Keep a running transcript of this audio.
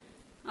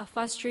Our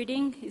first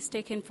reading is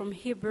taken from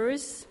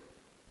Hebrews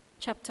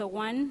chapter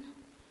 1,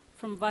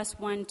 from verse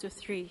 1 to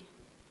 3.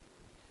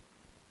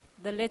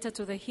 The letter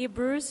to the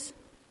Hebrews,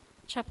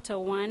 chapter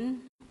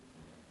 1,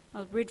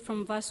 I'll read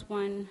from verse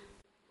 1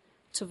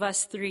 to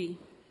verse 3.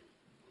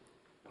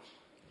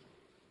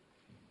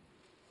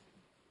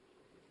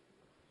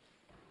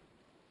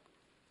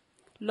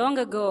 Long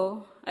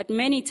ago, at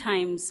many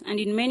times and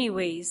in many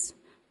ways,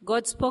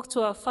 God spoke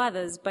to our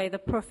fathers by the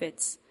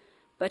prophets.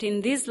 But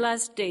in these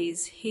last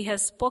days, he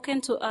has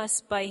spoken to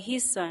us by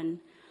his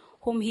Son,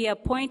 whom he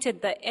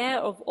appointed the heir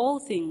of all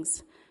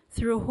things,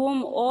 through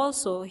whom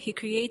also he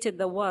created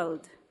the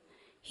world.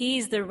 He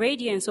is the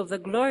radiance of the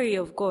glory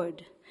of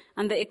God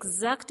and the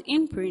exact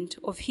imprint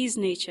of his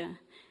nature,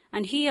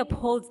 and he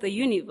upholds the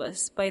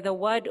universe by the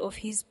word of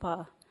his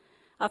power.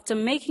 After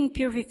making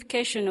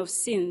purification for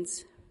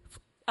sins,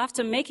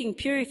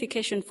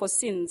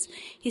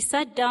 he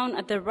sat down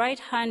at the right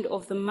hand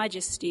of the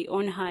Majesty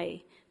on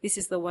high. This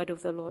is the word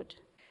of the Lord.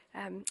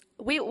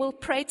 We will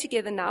pray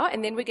together now,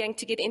 and then we're going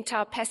to get into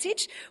our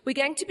passage. We're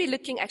going to be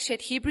looking actually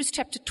at Hebrews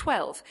chapter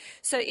 12.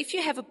 So if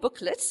you have a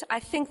booklet, I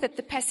think that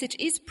the passage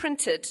is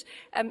printed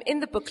in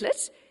the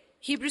booklet,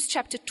 Hebrews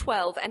chapter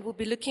 12, and we'll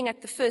be looking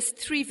at the first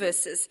 3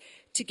 verses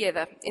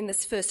together in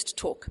this first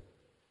talk.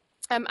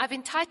 I've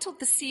entitled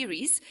the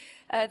series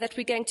that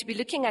we're going to be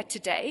looking at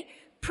today,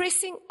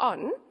 Pressing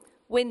On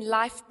When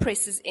Life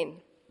Presses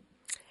In.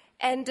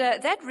 And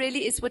that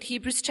really is what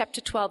Hebrews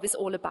chapter 12 is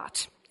all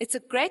about. It's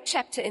a great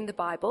chapter in the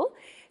Bible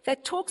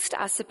that talks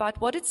to us about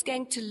what it's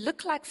going to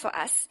look like for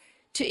us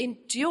to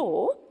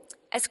endure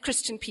as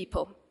Christian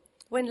people.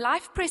 When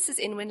life presses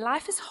in, when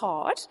life is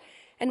hard,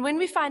 and when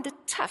we find it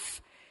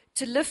tough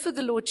to live for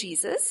the Lord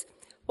Jesus,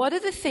 what are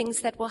the things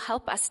that will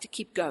help us to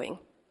keep going?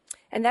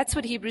 And that's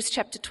what Hebrews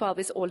chapter 12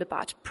 is all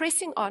about,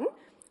 pressing on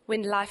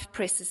when life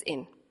presses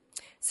in.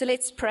 So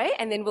let's pray,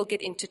 and then we'll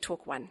get into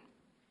talk 1.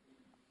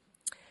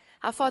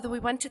 Our Father, we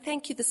want to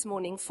thank you this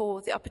morning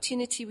for the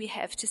opportunity we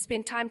have to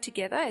spend time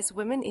together as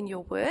women in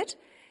your word.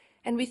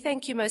 And we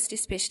thank you most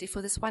especially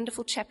for this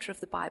wonderful chapter of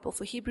the Bible,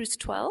 for Hebrews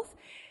 12,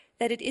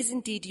 that it is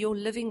indeed your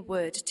living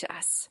word to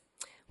us.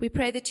 We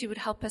pray that you would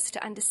help us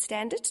to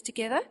understand it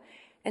together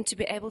and to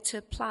be able to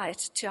apply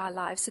it to our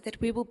lives so that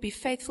we will be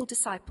faithful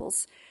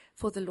disciples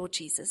for the Lord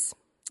Jesus.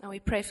 And we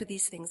pray for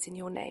these things in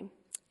your name.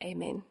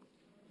 Amen.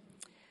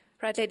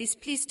 Right, ladies,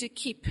 please do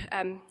keep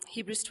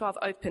Hebrews 12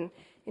 open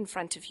in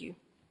front of you.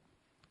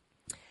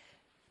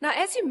 Now,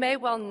 as you may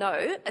well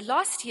know,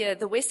 last year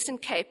the Western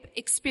Cape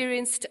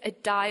experienced a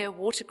dire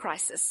water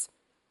crisis.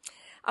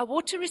 Our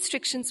water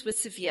restrictions were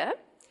severe,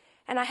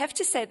 and I have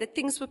to say that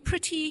things were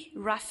pretty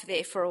rough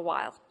there for a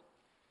while.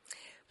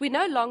 We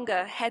no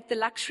longer had the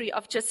luxury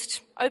of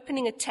just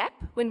opening a tap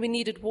when we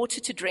needed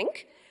water to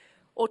drink,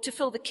 or to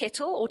fill the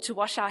kettle, or to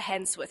wash our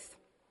hands with.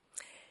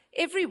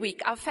 Every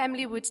week, our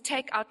family would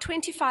take our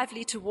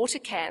 25-litre water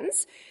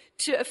cans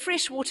to a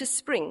freshwater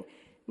spring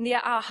near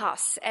our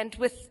house, and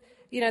with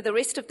the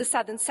rest of the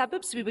southern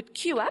suburbs, we would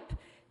queue up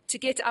to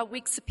get our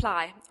week's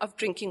supply of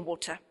drinking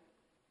water.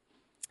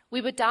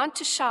 We were down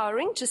to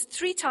showering just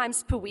 3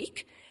 times per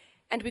week,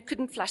 and we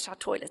couldn't flush our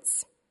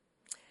toilets.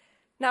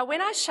 Now,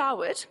 when I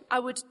showered, I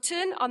would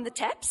turn on the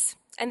taps,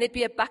 and there'd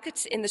be a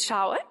bucket in the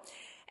shower,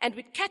 and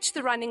we'd catch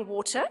the running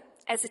water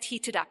as it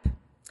heated up.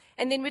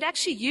 And then we'd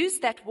actually use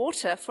that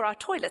water for our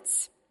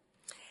toilets.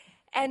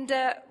 And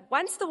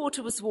once the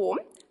water was warm,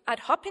 I'd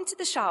hop into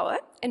the shower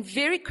and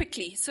very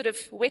quickly sort of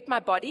wet my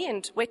body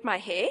and wet my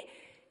hair.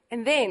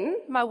 And then,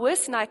 my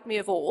worst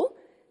nightmare of all,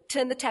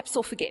 turn the taps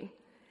off again.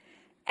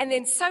 And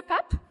then soap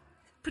up,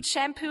 put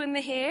shampoo in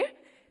the hair,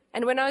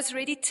 and when I was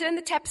ready, turn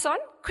the taps on,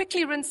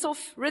 quickly rinse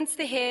off, rinse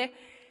the hair.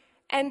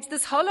 And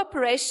this whole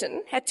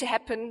operation had to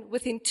happen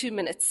within 2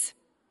 minutes.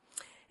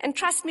 And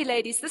trust me,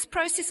 ladies, this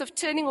process of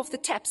turning off the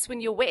taps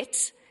when you're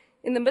wet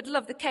in the middle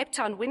of the Cape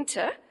Town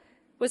winter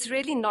was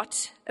really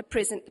not a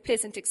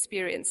pleasant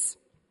experience.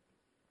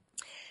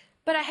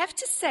 But I have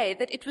to say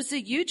that it was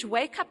a huge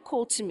wake-up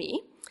call to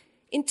me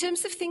in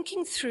terms of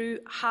thinking through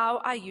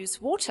how I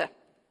use water.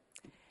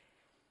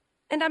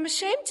 And I'm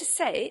ashamed to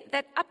say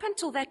that up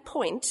until that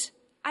point,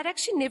 I'd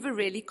actually never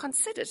really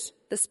considered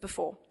this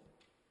before.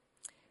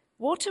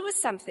 Water was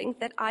something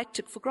that I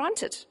took for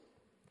granted.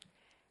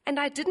 And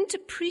I didn't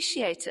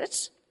appreciate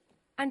it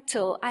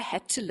until I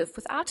had to live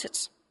without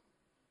it.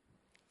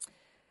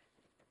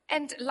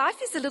 And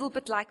life is a little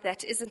bit like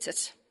that, isn't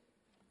it?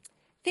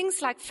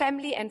 Things like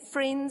family and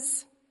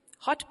friends,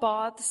 hot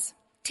baths,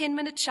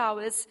 10-minute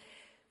showers,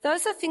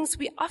 those are things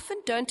we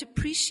often don't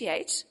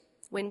appreciate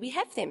when we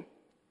have them.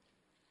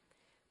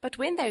 But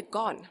when they're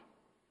gone,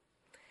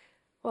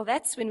 well,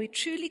 that's when we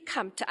truly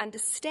come to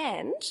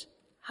understand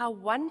how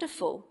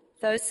wonderful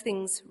those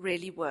things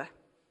really were.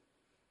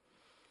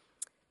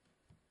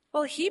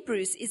 Well,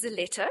 Hebrews is a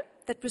letter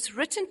that was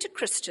written to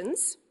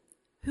Christians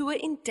who were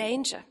in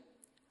danger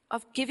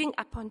of giving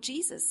up on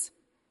Jesus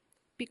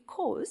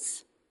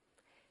because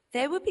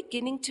they were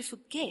beginning to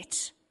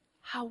forget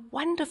how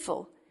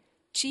wonderful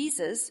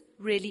Jesus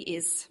really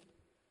is.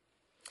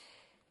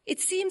 It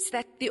seems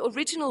that the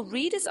original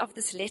readers of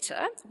this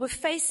letter were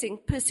facing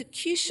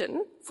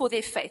persecution for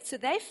their faith, so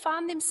they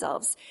found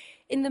themselves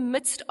in the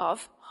midst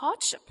of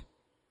hardship.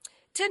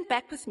 Turn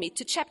back with me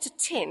to chapter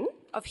 10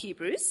 of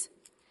Hebrews,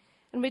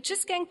 and we're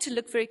just going to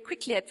look very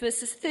quickly at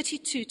verses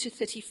 32 to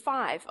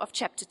 35 of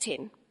chapter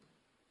 10.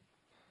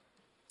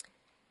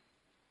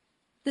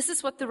 This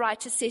is what the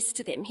writer says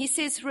to them. He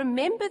says,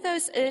 "Remember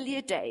those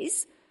earlier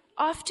days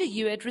after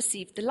you had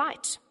received the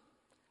light,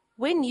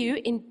 when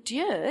you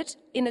endured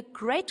in a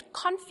great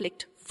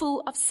conflict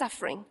full of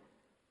suffering.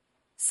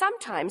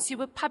 Sometimes you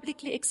were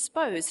publicly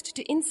exposed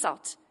to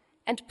insult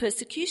and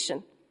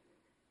persecution.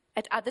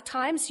 At other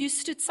times you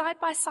stood side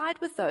by side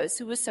with those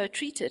who were so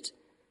treated.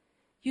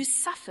 You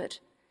suffered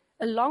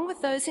along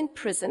with those in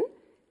prison,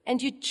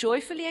 and you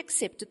joyfully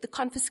accepted the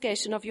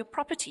confiscation of your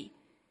property,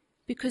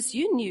 because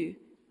you knew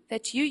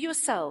that you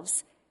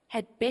yourselves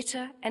had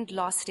better and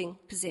lasting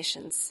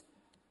possessions."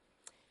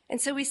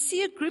 And so we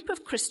see a group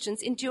of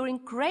Christians enduring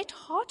great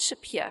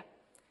hardship here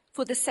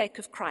for the sake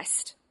of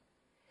Christ.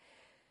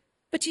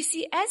 But you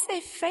see, as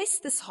they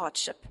faced this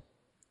hardship,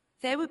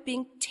 they were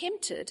being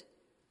tempted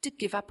to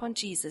give up on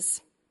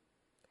Jesus.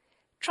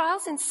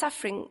 Trials and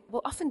suffering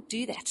will often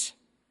do that.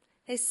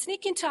 They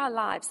sneak into our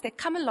lives, they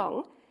come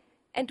along,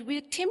 and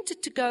we're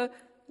tempted to go,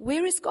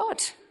 where is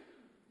God?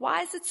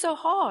 Why is it so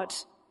hard?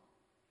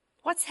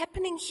 What's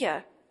happening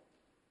here?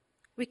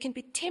 We can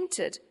be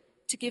tempted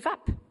to give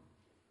up.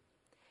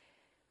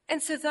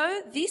 And so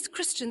though these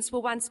Christians were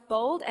once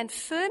bold and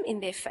firm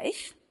in their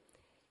faith,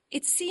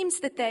 it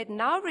seems that they had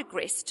now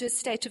regressed to a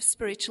state of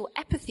spiritual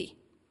apathy.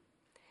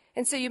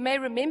 And so you may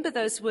remember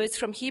those words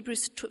from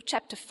Hebrews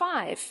chapter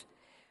 5,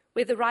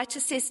 where the writer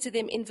says to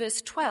them in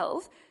verse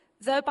 12,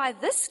 "Though by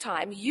this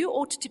time you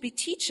ought to be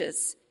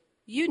teachers,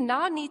 you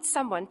now need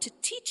someone to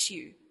teach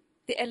you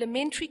the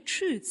elementary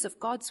truths of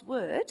God's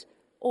word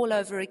all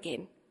over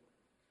again."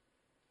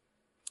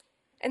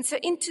 And so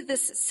into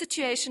this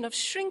situation of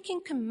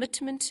shrinking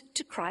commitment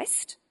to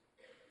Christ,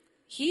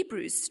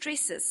 Hebrews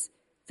stresses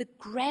the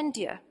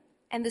grandeur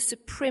and the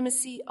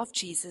supremacy of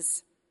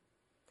Jesus.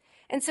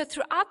 And so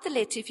throughout the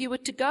letter, if you were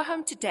to go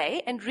home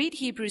today and read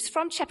Hebrews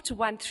from chapter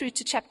 1 through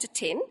to chapter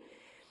 10,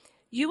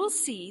 you will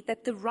see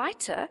that the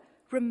writer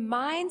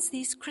reminds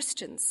these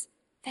Christians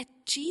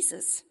that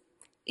Jesus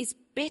is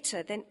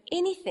better than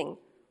anything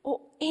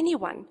or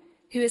anyone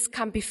who has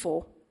come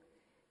before.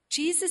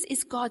 Jesus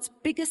is God's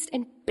biggest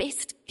and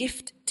best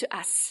gift to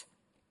us.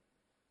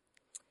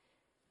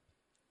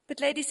 But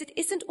ladies, it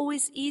isn't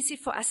always easy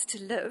for us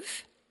to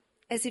live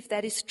as if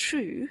that is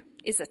true,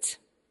 is it?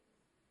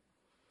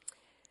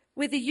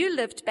 Whether you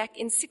lived back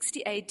in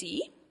 60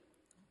 AD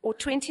or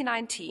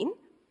 2019,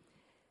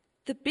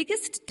 the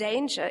biggest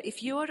danger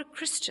if you are a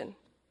Christian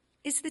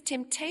is the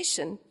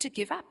temptation to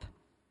give up,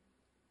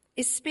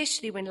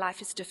 especially when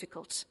life is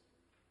difficult.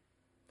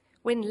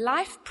 When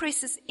life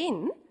presses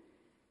in,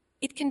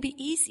 it can be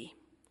easy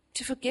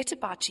to forget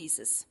about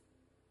Jesus,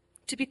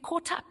 to be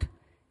caught up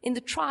in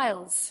the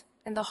trials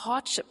and the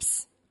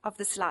hardships of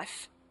this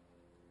life,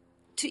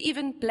 to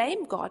even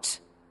blame God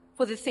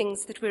for the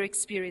things that we're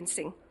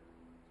experiencing.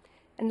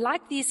 And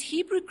like these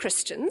Hebrew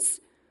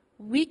Christians,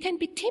 we can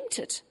be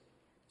tempted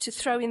to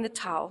throw in the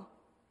towel.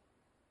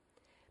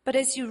 But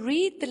as you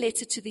read the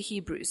letter to the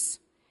Hebrews,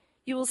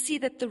 you will see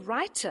that the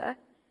writer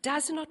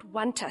does not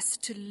want us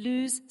to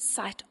lose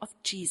sight of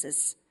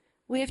Jesus.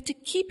 We have to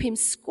keep him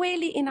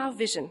squarely in our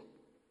vision.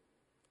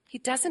 He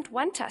doesn't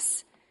want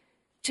us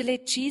to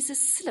let Jesus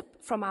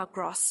slip from our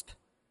grasp.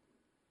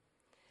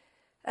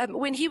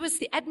 When he was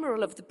the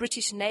Admiral of the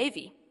British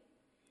Navy,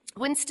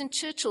 Winston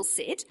Churchill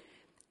said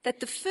that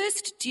the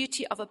first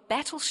duty of a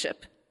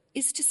battleship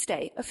is to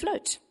stay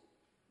afloat.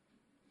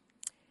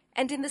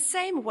 And in the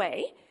same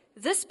way,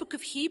 this book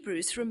of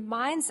Hebrews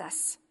reminds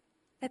us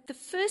that the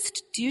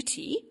first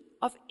duty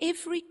of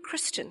every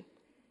Christian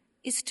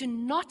is to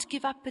not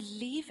give up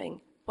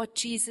believing what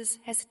Jesus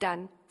has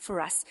done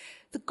for us.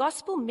 The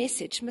gospel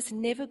message must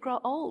never grow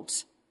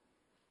old,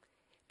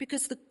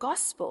 because the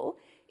gospel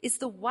is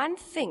the one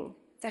thing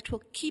that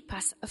will keep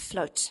us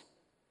afloat.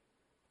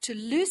 To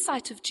lose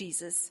sight of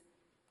Jesus,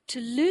 to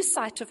lose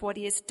sight of what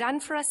he has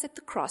done for us at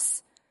the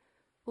cross,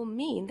 will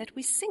mean that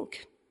we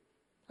sink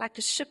like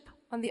a ship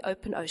on the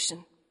open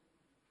ocean.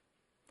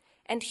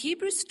 And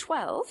Hebrews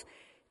 12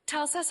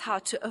 tells us how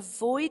to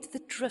avoid the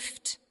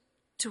drift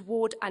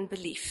toward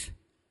unbelief.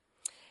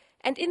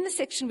 And in the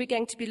section we're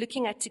going to be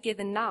looking at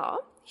together now,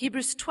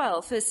 Hebrews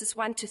 12, verses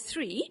 1 to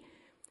 3,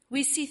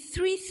 we see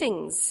three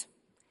things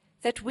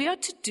that we are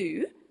to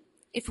do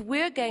if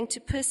we're going to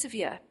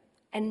persevere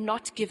and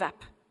not give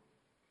up.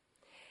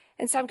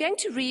 And so I'm going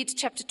to read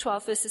chapter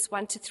 12, verses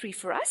 1 to 3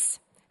 for us,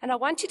 and I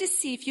want you to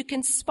see if you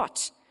can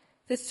spot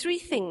the three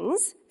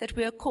things that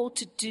we are called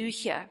to do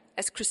here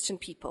as Christian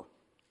people.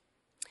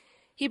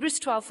 Hebrews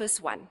 12,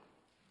 verse 1.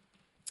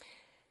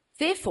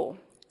 Therefore,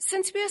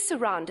 since we are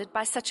surrounded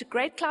by such a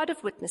great cloud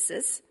of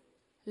witnesses,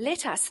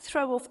 let us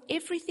throw off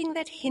everything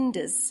that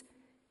hinders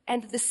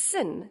and the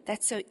sin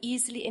that so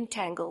easily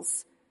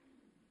entangles,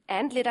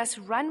 and let us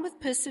run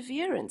with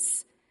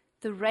perseverance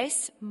the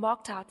race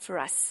marked out for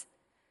us,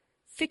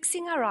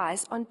 fixing our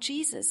eyes on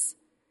Jesus,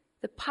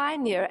 the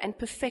pioneer and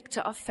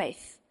perfecter of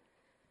faith.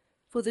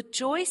 For the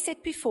joy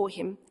set before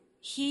him,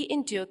 he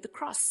endured the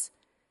cross,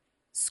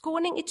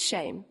 scorning its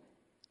shame,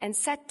 and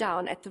sat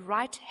down at the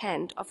right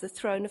hand of the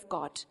throne of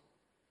God.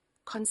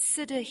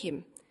 Consider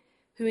him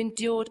who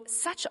endured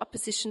such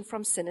opposition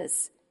from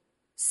sinners,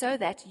 so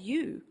that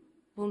you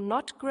will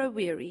not grow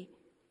weary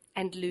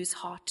and lose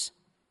heart.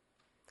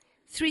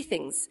 3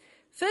 things.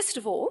 First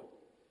of all,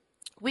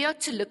 we are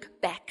to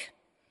look back.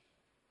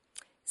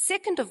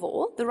 Second of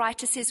all, the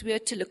writer says we are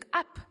to look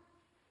up.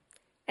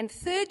 And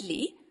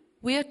thirdly,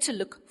 we are to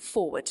look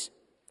forward.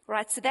 All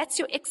right, so that's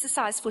your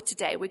exercise for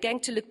today. We're going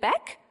to look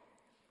back,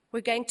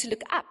 we're going to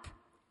look up,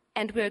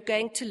 and we're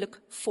going to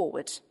look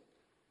forward.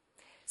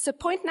 So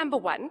point number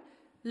 1,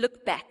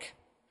 look back.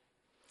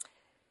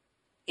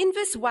 In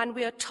verse 1,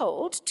 we are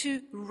told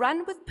to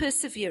run with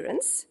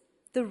perseverance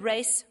the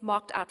race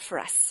marked out for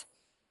us.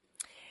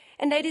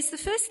 And ladies, the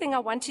first thing I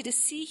want you to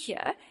see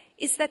here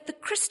is that the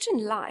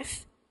Christian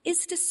life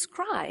is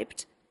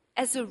described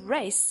as a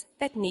race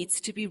that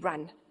needs to be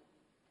run.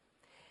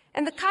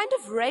 And the kind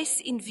of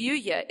race in view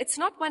here, it's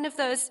not one of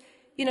those,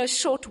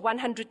 short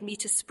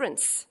 100-meter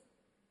sprints.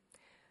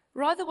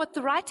 Rather, what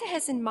the writer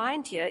has in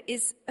mind here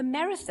is a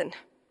marathon.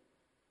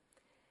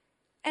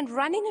 And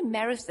running a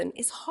marathon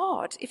is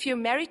hard. If you're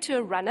married to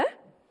a runner,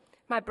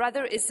 my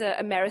brother is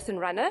a marathon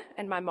runner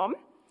and my mom.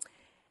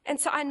 And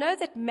so I know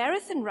that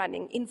marathon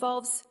running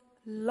involves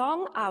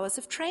long hours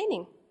of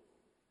training.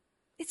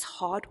 It's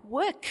hard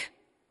work.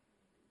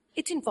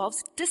 It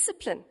involves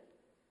discipline.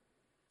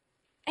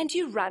 And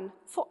you run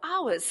for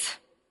hours.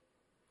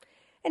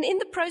 And in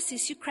the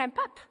process, you cramp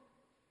up.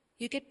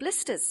 You get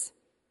blisters.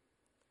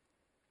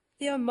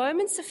 There are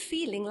moments of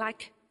feeling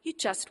like you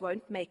just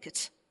won't make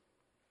it.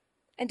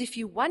 And if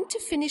you want to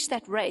finish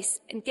that race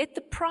and get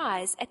the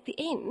prize at the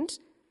end,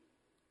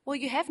 well,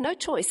 you have no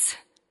choice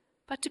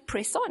but to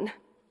press on.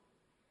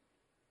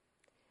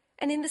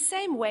 And in the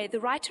same way,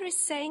 the writer is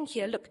saying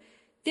here, look,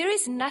 there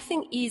is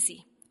nothing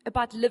easy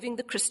about living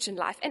the Christian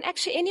life. And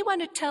actually, anyone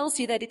who tells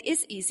you that it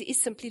is easy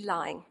is simply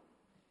lying.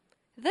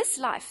 This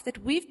life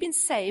that we've been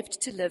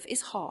saved to live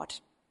is hard.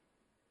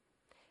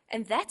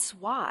 And that's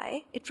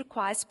why it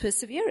requires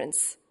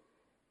perseverance.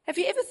 Have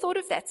you ever thought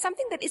of that?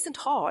 Something that isn't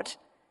hard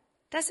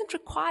doesn't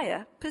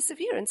require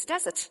perseverance,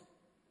 does it?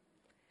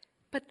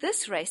 But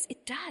this race,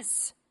 it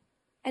does.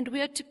 And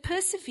we are to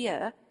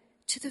persevere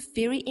to the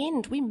very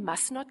end. We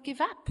must not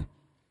give up.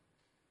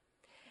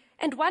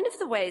 And one of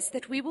the ways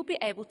that we will be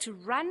able to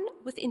run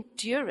with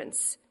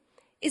endurance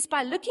is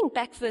by looking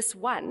back, verse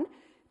 1,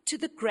 to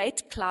the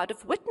great cloud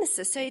of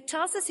witnesses. So it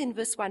tells us in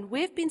verse 1,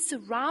 we've been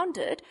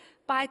surrounded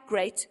by a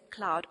great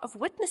cloud of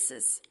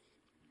witnesses.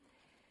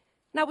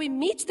 Now we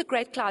meet the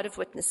great cloud of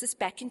witnesses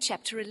back in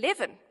chapter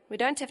 11. We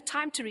don't have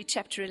time to read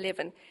chapter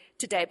 11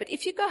 today, but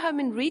if you go home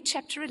and read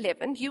chapter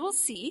 11, you will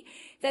see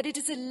that it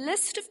is a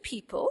list of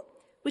people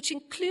which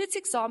includes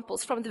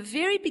examples from the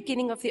very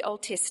beginning of the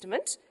Old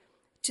Testament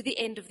to the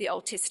end of the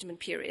Old Testament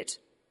period.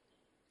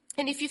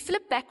 And if you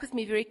flip back with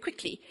me very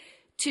quickly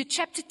to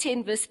chapter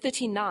 10, verse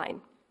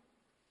 39,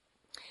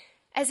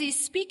 as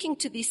he's speaking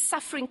to these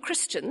suffering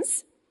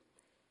Christians,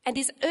 and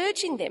he's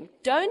urging them,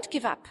 don't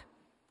give up,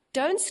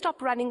 don't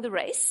stop running the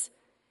race,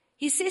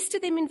 he says to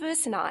them in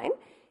verse 9,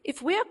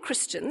 if we are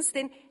Christians,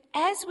 then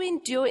as we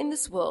endure in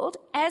this world,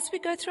 as we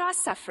go through our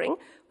suffering,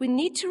 we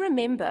need to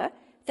remember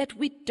that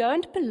we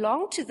don't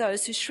belong to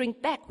those who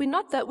shrink back. We're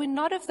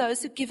not of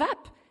those who give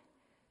up,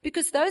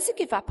 because those who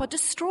give up are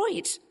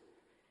destroyed.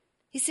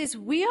 He says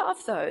we are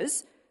of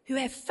those who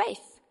have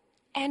faith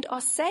and are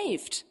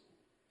saved.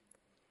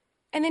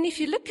 And then if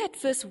you look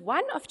at verse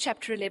 1 of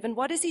chapter 11,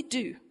 what does he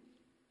do?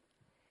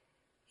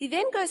 He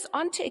then goes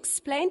on to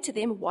explain to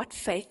them what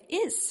faith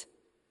is.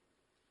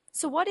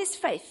 So what is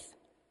faith?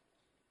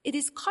 It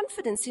is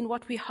confidence in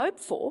what we hope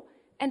for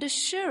and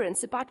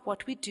assurance about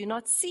what we do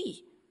not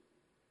see.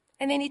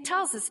 And then he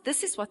tells us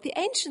this is what the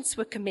ancients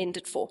were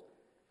commended for.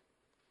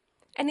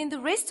 And in the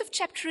rest of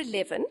chapter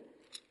 11,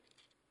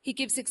 he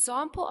gives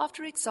example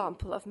after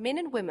example of men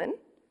and women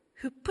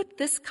who put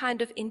this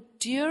kind of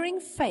enduring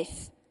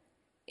faith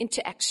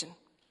into action.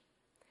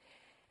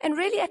 And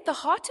really at the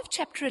heart of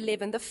chapter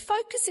 11, the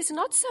focus is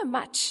not so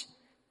much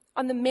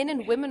on the men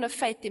and women of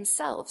faith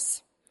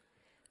themselves.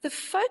 The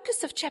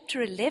focus of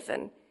chapter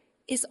 11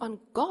 is on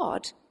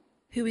God,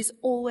 who is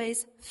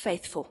always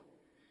faithful.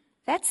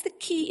 That's the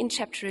key in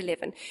chapter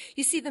 11.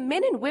 You see, the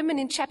men and women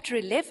in chapter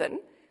 11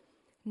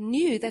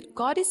 knew that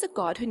God is a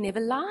God who never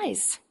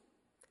lies.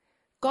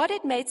 God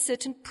had made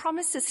certain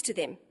promises to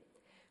them.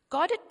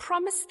 God had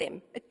promised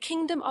them a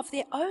kingdom of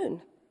their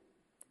own,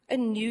 a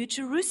new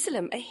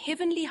Jerusalem, a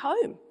heavenly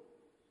home.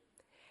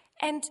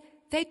 And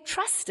they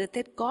trusted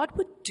that God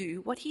would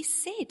do what he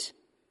said.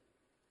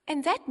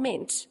 And that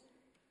meant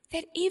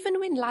that even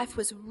when life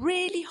was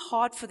really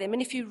hard for them,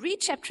 and if you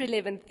read chapter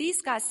 11,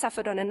 these guys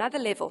suffered on another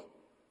level.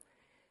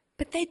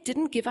 But they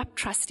didn't give up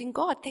trusting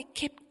God. They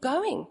kept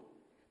going.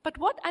 But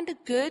what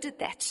undergirded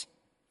that?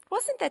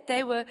 wasn't that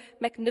they were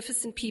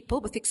magnificent people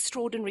with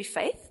extraordinary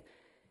faith.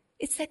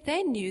 It's that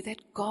they knew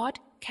that God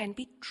can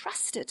be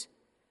trusted.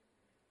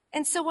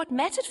 And so what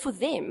mattered for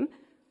them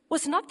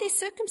was not their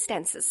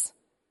circumstances.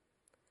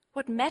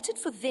 What mattered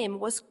for them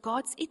was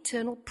God's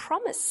eternal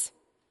promise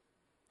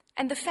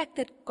and the fact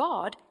that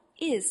God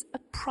is a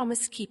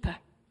promise keeper.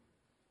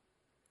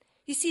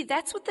 You see,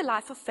 that's what the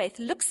life of faith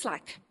looks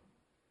like.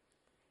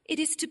 It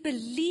is to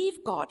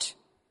believe God,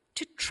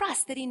 to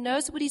trust that He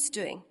knows what He's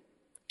doing,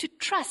 to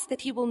trust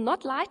that He will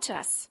not lie to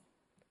us,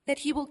 that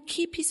He will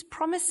keep His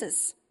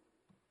promises.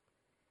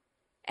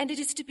 And it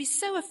is to be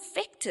so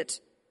affected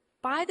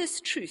by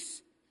this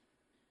truth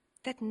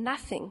that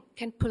nothing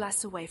can pull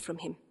us away from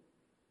Him.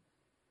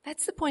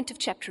 That's the point of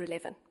chapter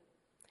 11.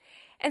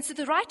 And so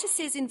the writer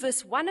says in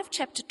verse 1 of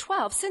chapter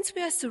 12, since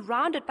we are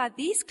surrounded by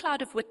these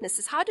cloud of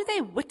witnesses, how do they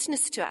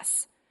witness to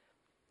us?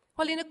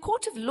 Well, in a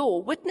court of law,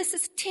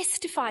 witnesses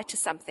testify to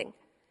something.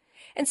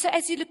 And so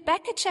as you look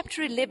back at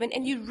chapter 11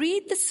 and you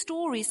read the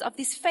stories of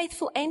these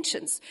faithful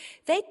ancients,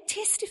 they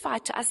testify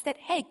to us that,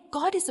 hey,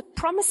 God is a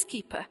promise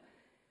keeper.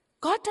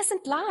 God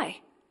doesn't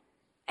lie.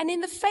 And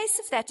in the face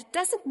of that, it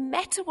doesn't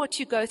matter what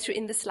you go through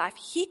in this life.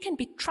 He can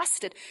be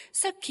trusted.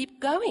 So keep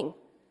going.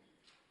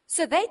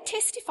 So they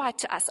testify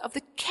to us of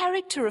the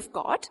character of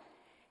God,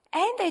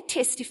 and they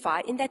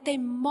testify in that they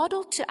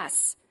model to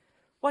us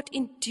what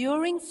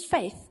enduring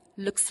faith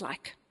looks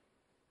like.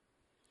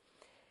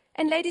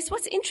 And ladies,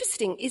 what's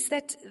interesting is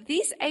that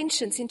these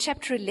ancients in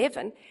chapter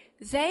 11,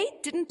 they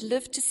didn't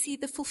live to see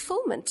the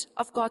fulfillment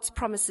of God's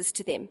promises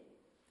to them,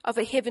 of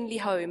a heavenly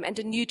home and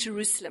a new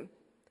Jerusalem.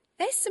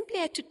 They simply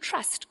had to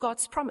trust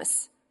God's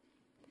promise.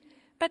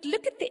 But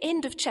look at the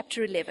end of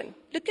chapter 11.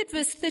 Look at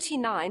verse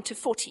 39 to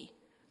 40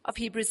 of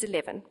Hebrews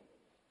 11.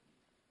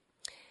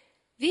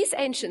 These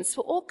ancients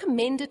were all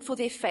commended for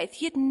their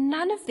faith, yet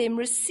none of them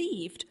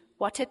received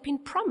what had been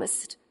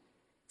promised,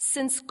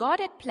 since God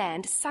had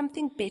planned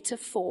something better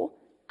for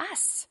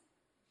us,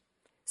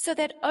 so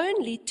that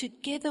only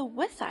together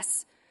with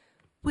us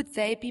would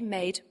they be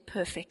made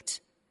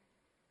perfect.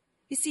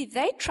 You see,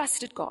 they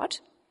trusted God,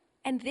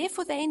 and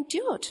therefore they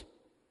endured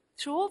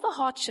through all the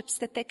hardships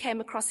that they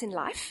came across in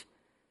life,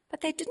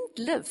 but they didn't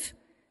live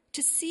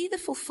to see the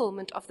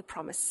fulfillment of the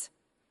promise.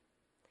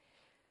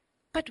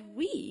 But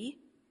we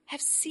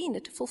have seen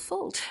it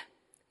fulfilled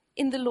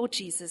in the Lord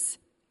Jesus.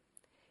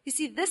 You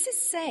see, this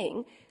is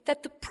saying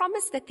that the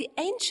promise that the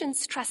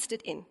ancients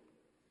trusted in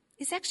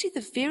is actually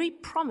the very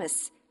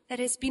promise that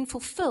has been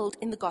fulfilled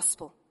in the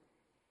gospel.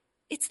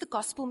 It's the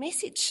gospel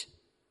message.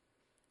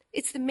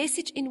 It's the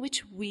message in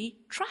which we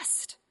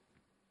trust.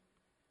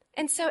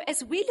 And so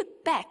as we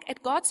look back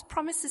at God's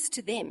promises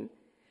to them,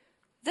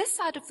 this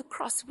side of the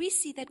cross, we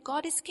see that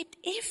God has kept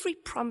every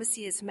promise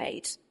He has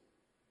made.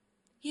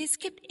 He has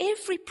kept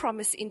every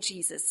promise in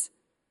Jesus.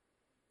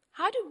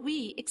 How do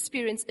we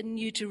experience a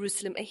new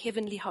Jerusalem, a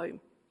heavenly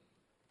home?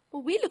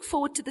 Well, we look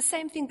forward to the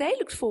same thing they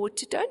looked forward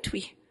to, don't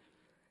we?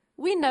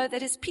 We know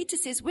that, as Peter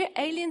says, we're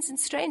aliens and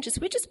strangers.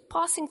 We're just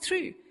passing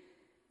through.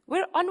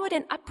 We're onward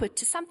and upward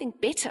to something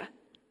better.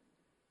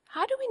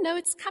 How do we know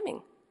it's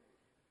coming?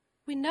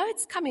 We know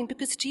it's coming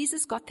because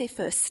Jesus got there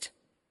first.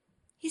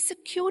 He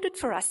secured it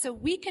for us so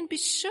we can be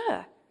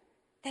sure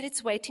that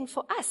it's waiting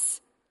for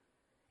us.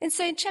 And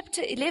so in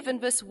chapter 11,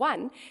 verse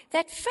 1,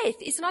 that faith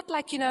is not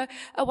like,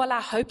 oh, well, I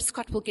hope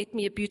Scott will get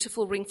me a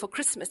beautiful ring for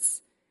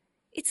Christmas.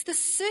 It's the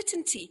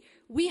certainty.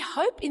 We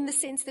hope in the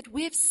sense that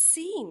we have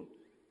seen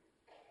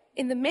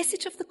in the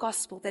message of the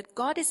gospel that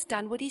God has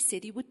done what He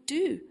said He would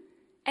do.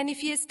 And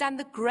if He has done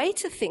the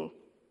greater thing,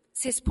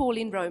 says Paul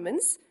in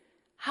Romans,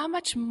 how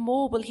much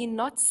more will He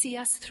not see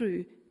us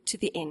through to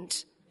the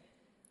end?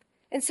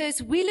 And so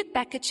as we look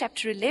back at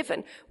chapter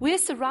 11, we're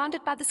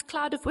surrounded by this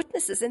cloud of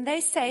witnesses, and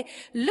they say,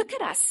 look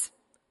at us.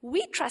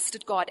 We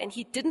trusted God, and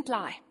He didn't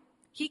lie.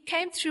 He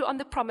came through on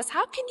the promise.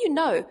 How can you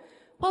know?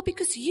 Well,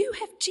 because you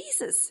have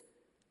Jesus.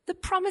 The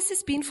promise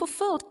has been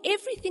fulfilled.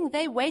 Everything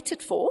they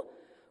waited for,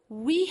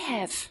 we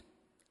have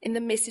in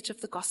the message of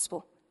the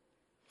gospel.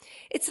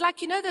 It's like,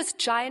 those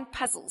giant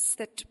puzzles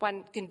that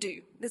one can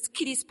do, those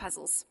kiddies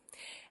puzzles.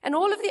 And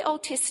all of the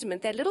Old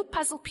Testament, they're little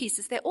puzzle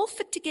pieces, they all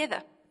fit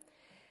together.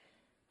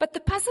 But the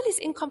puzzle is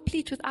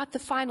incomplete without the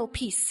final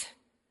piece.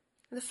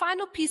 The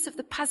final piece of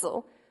the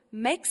puzzle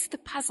makes the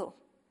puzzle.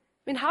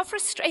 I mean, how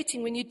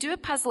frustrating when you do a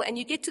puzzle and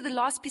you get to the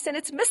last piece and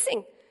it's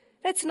missing.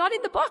 It's not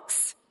in the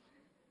box.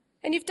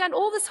 And you've done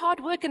all this hard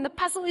work and the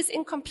puzzle is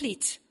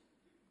incomplete.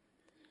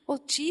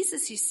 Well,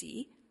 Jesus, you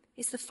see,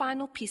 is the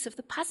final piece of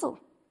the puzzle.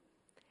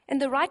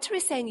 And the writer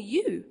is saying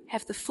you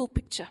have the full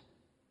picture.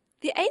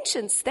 The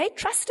ancients, they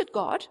trusted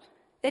God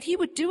that He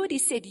would do what He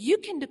said. You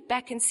can look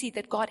back and see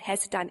that God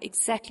has done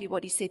exactly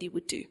what He said He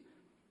would do.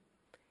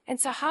 And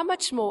so how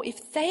much more,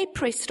 if they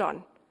pressed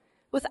on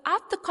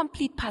without the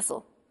complete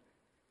puzzle,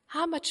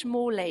 how much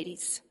more,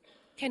 ladies,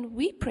 can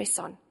we press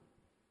on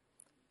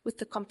with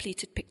the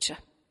completed picture?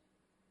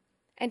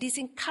 And He's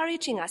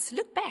encouraging us,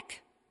 look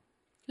back,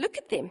 look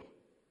at them.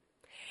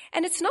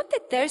 And it's not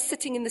that they're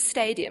sitting in the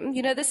stadium.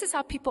 This is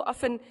how people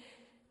often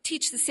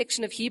teach the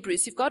section of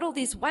Hebrews, you've got all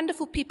these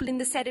wonderful people in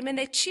the stadium and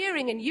they're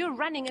cheering and you're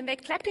running and they're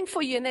clapping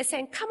for you and they're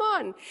saying, come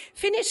on,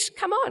 finish,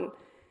 come on.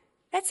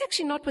 That's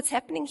actually not what's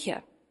happening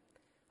here.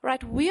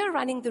 Right? We are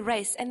running the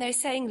race and they're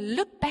saying,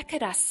 look back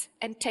at us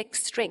and take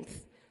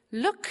strength.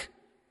 Look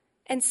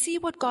and see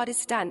what God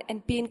has done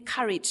and be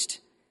encouraged.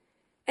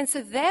 And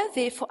so they're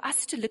there for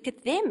us to look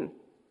at them,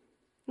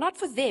 not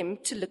for them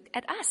to look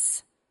at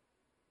us.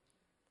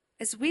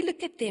 As we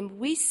look at them,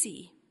 we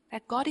see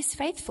that God is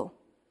faithful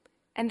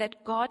and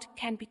that God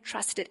can be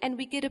trusted. And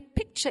we get a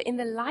picture in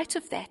the light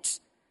of that,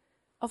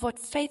 of what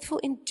faithful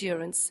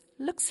endurance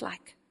looks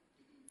like.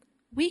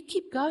 We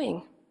keep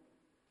going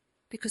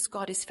because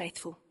God is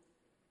faithful.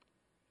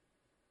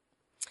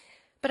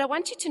 But I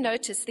want you to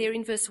notice there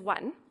in verse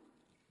 1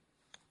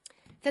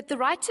 that the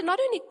writer not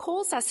only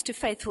calls us to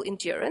faithful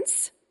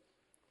endurance,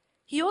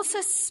 he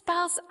also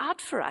spells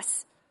out for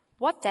us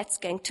what that's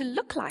going to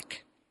look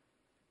like.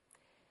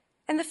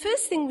 And the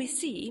first thing we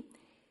see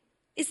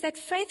is that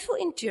faithful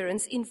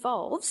endurance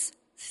involves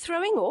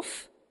throwing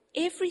off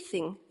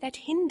everything that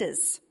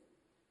hinders.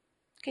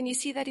 Can you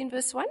see that in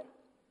verse 1?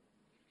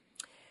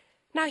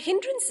 Now,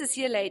 hindrances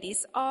here,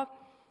 ladies, are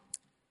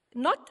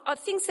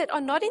things that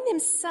are not in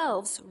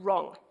themselves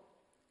wrong,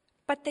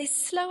 but they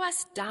slow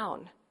us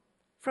down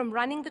from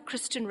running the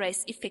Christian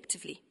race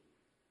effectively.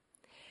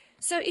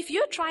 So if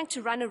you're trying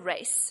to run a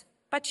race,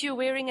 but you're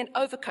wearing an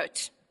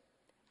overcoat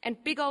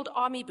and big old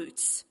army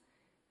boots,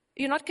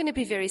 you're not going to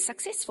be very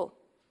successful.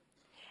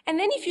 And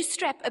then if you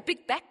strap a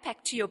big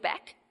backpack to your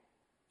back,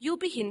 you'll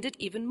be hindered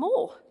even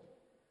more.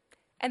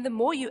 And the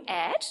more you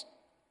add,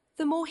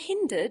 the more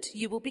hindered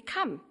you will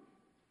become,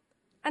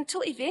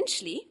 until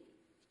eventually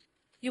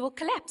you will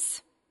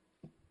collapse,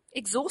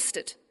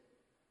 exhausted,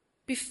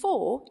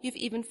 before you've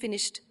even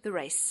finished the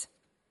race.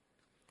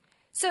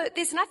 So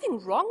there's nothing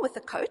wrong with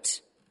a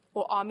coat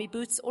or army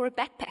boots or a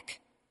backpack.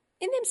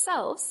 In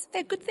themselves,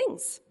 they're good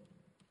things.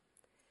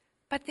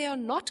 But they are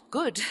not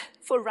good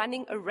for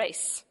running a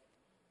race.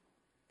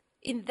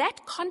 In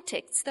that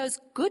context, those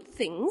good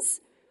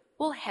things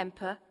will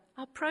hamper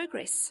our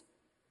progress.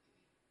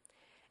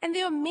 And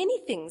there are many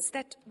things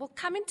that will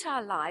come into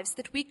our lives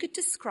that we could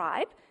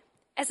describe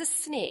as a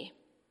snare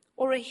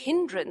or a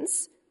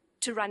hindrance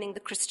to running the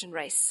Christian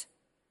race.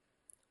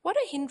 What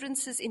are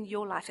hindrances in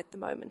your life at the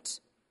moment?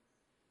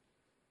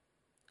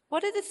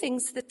 What are the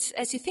things that,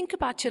 as you think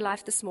about your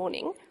life this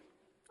morning,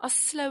 are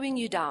slowing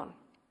you down?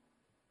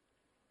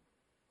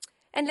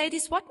 And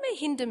ladies, what may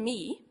hinder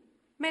me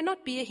may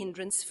not be a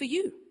hindrance for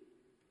you.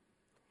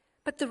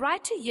 But the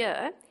writer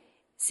here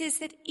says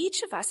that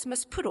each of us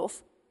must put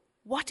off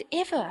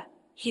whatever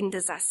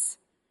hinders us.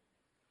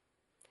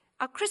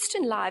 Our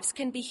Christian lives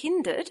can be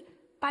hindered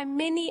by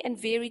many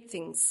and varied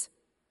things.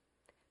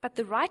 But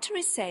the writer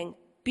is saying,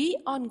 be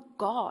on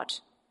guard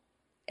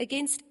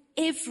against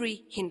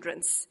every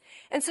hindrance.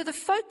 And so the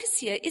focus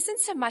here isn't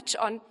so much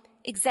on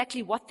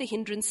exactly what the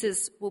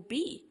hindrances will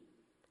be.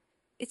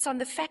 It's on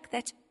the fact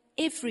that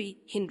every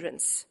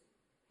hindrance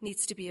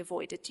needs to be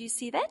avoided. Do you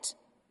see that?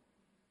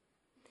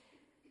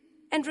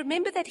 And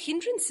remember that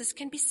hindrances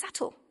can be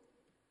subtle.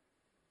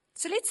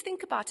 So let's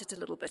think about it a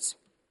little bit.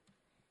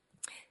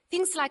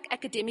 Things like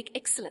academic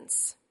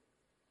excellence,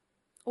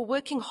 or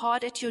working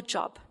hard at your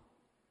job,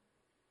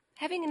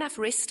 having enough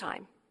rest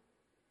time.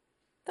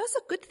 Those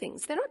are good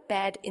things. They're not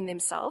bad in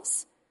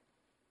themselves,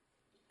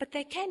 but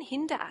they can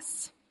hinder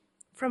us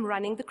from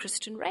running the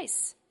Christian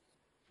race.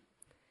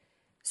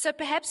 So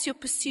perhaps your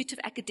pursuit of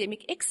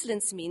academic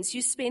excellence means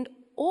you spend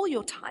all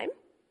your time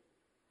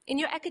in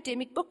your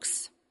academic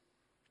books,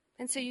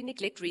 and so you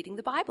neglect reading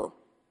the Bible.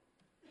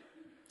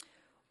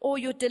 Or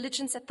your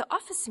diligence at the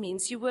office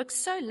means you work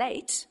so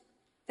late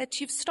that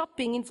you've stopped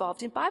being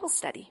involved in Bible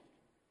study,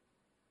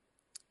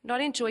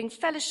 not enjoying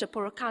fellowship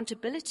or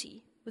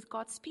accountability with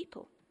God's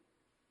people.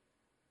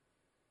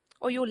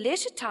 Or your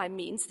leisure time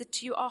means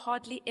that you are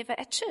hardly ever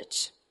at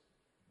church.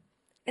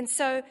 And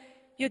so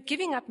you're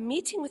giving up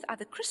meeting with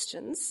other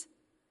Christians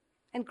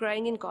and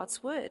growing in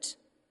God's word.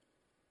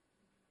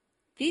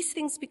 These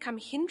things become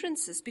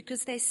hindrances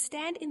because they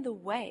stand in the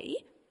way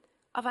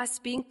of us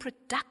being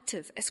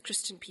productive as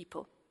Christian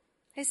people.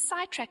 They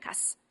sidetrack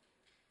us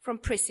from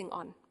pressing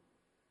on.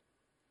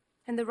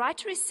 And the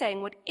writer is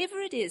saying,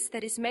 whatever it is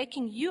that is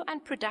making you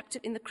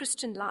unproductive in the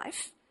Christian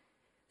life,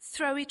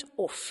 throw it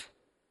off.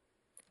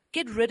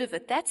 Get rid of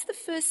it. That's the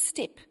first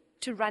step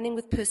to running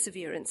with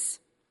perseverance.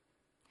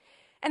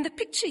 And the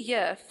picture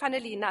here,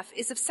 funnily enough,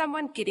 is of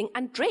someone getting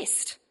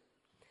undressed.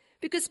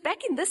 Because back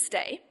in this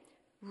day,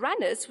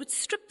 runners would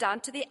strip down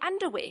to their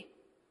underwear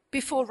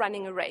before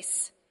running a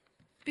race,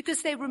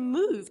 because they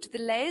removed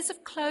the layers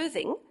of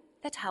clothing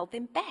that held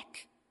them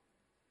back.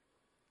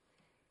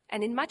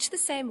 And in much the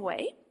same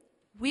way,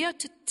 we are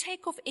to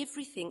take off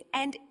everything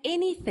and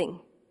anything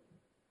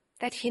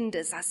that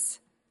hinders us,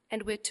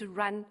 and we're to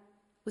run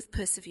with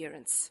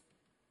perseverance.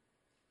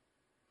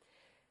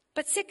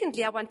 But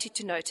secondly, I want you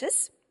to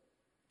notice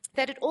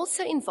that it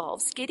also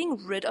involves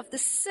getting rid of the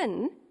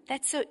sin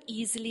that so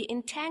easily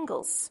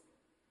entangles.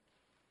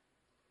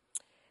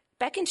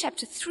 back in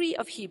chapter 3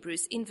 of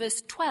Hebrews, in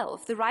verse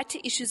 12, the writer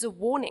issues a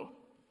warning.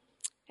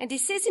 And he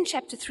says in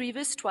chapter 3,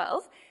 verse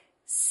 12,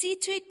 "See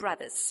to it,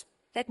 brothers,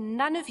 that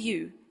none of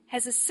you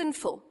has a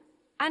sinful,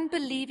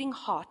 unbelieving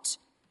heart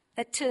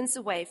that turns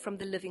away from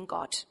the living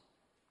God."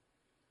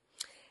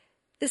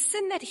 The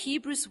sin that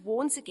Hebrews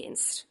warns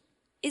against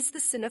is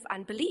the sin of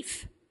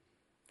unbelief.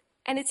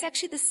 And it's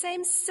actually the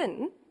same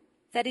sin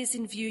that is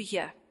in view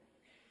here.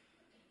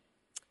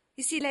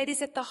 You see,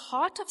 ladies, at the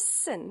heart of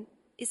sin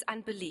is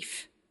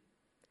unbelief.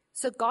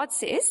 So God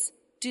says,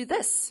 do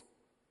this.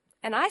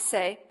 And I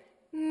say,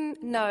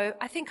 no,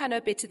 I think I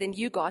know better than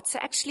you, God. So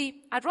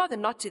actually, I'd rather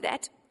not do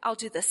that. I'll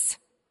do this.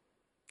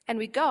 And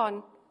we go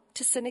on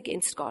to sin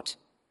against God.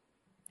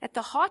 At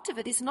the heart of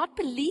it is not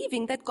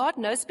believing that God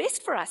knows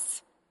best for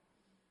us.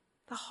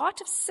 The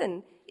heart of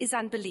sin is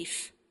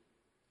unbelief.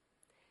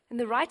 And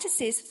the writer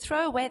says,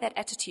 throw away that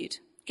attitude.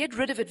 Get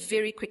rid of it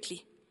very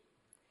quickly.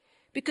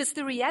 Because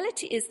the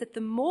reality is that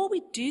the more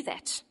we do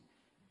that,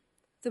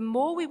 the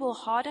more we will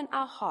harden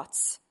our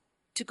hearts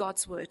to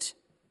God's word.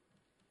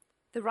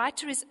 The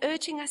writer is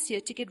urging us here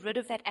to get rid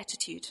of that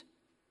attitude.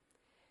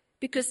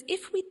 Because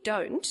if we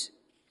don't,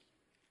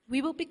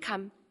 we will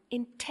become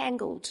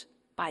entangled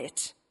by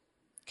it.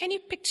 Can you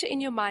picture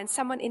in your mind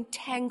someone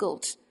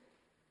entangled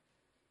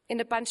in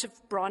a bunch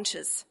of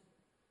branches?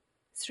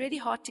 It's really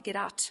hard to get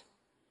out.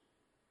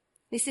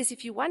 He says,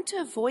 if you want to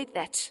avoid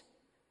that,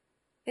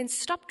 then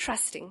stop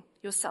trusting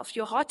yourself.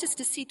 Your heart is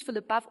deceitful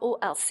above all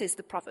else, says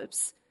the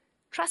Proverbs.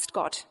 Trust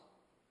God.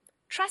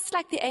 Trust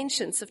like the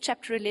ancients of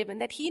chapter 11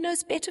 that he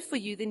knows better for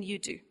you than you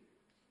do.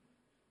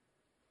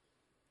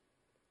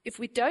 If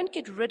we don't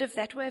get rid of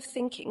that way of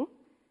thinking,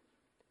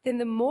 then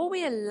the more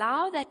we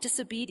allow that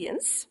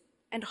disobedience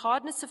and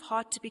hardness of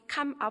heart to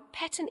become our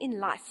pattern in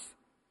life,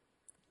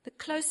 the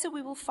closer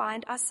we will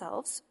find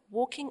ourselves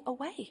walking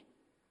away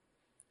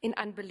in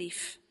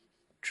unbelief,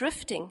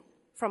 drifting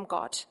from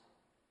God.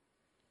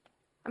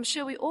 I'm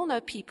sure we all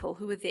know people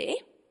who were there,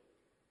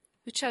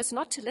 who chose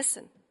not to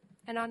listen,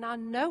 and are now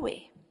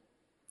nowhere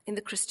in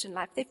the Christian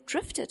life. They've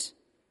drifted.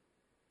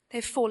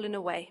 They've fallen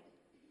away.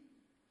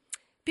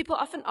 People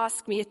often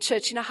ask me at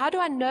church, how do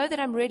I know that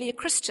I'm really a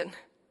Christian?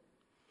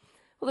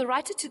 Well, the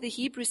writer to the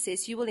Hebrews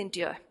says, you will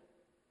endure.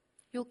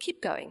 You'll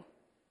keep going.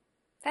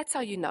 That's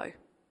how you know.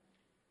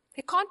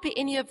 There can't be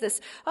any of this,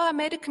 I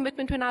made a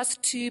commitment when I was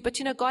 2, but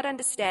God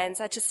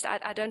understands.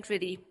 I don't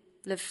really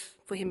live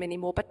for him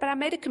anymore, but I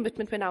made a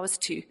commitment when I was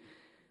 2. It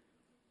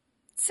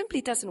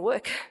simply doesn't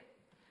work.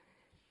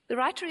 The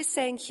writer is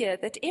saying here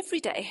that every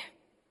day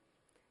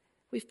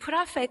we've put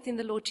our faith in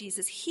the Lord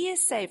Jesus. He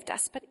has saved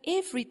us, but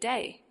every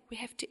day we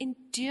have to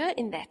endure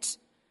in that.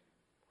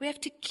 We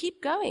have to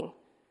keep going.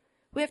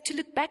 We have to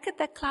look back at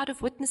that cloud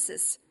of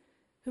witnesses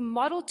who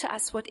modeled to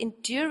us what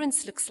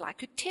endurance looks like,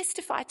 who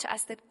testify to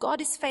us that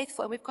God is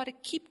faithful, and we've got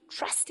to keep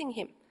trusting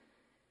him.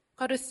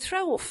 Got to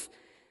throw off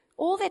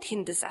all that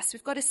hinders us.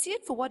 We've got to see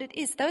it for what it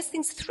is. Those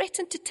things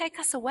threaten to take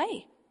us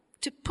away,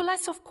 to pull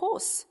us off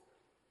course.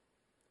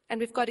 And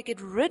we've got to get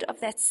rid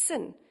of that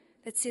sin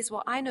that says,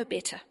 well, I know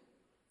better.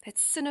 That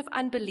sin of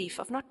unbelief,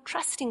 of not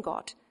trusting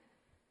God,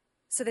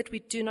 so that we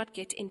do not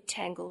get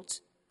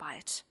entangled by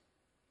it.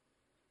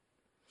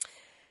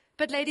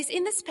 But ladies,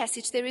 in this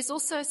passage, there is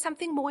also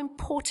something more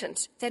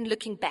important than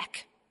looking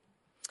back.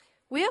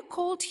 We are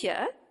called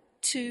here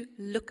to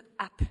look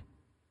up.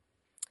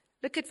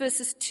 Look at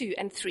verses 2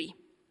 and 3.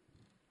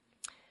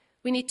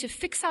 We need to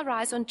fix our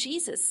eyes on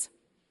Jesus,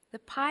 the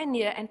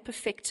pioneer and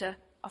perfecter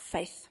of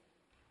faith.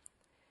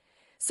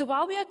 So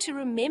while we are to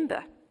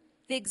remember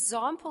the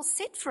example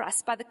set for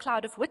us by the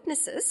cloud of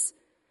witnesses,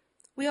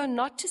 we are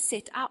not to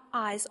set our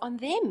eyes on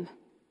them.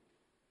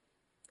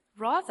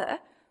 Rather,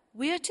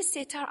 we are to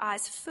set our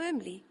eyes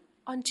firmly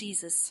on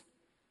Jesus.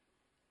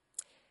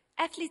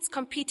 Athletes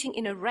competing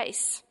in a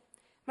race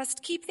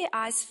must keep their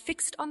eyes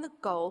fixed on the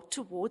goal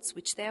towards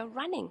which they are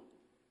running.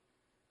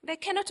 They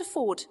cannot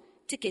afford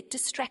to get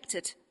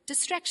distracted.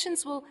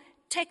 Distractions will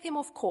take them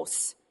off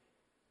course.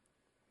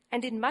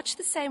 And in much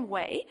the same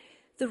way,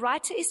 the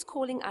writer is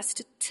calling us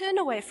to turn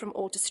away from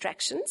all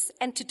distractions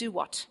and to do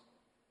what?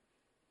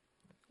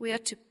 We are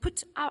to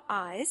put our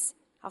eyes,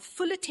 our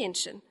full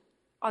attention,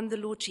 on the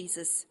Lord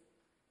Jesus.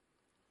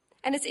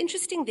 And it's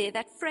interesting there,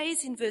 that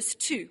phrase in verse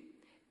 2,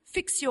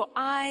 fix your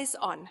eyes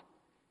on.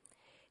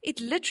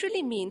 It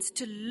literally means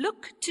to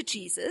look to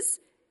Jesus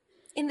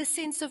in the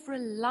sense of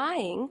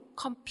relying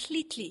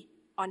completely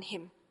on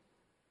him.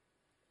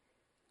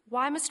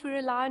 Why must we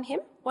rely on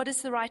him? What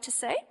does the writer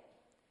say?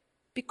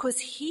 Because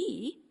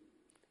he,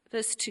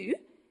 verse 2,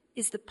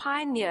 is the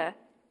pioneer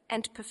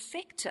and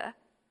perfecter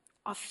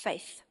of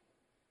faith.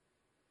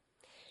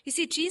 You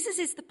see, Jesus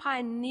is the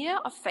pioneer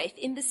of faith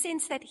in the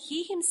sense that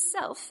he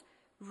himself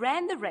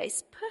ran the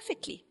race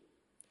perfectly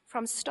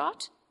from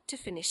start to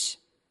finish.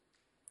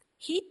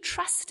 He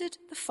trusted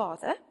the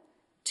Father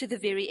to the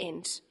very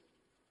end.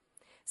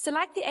 So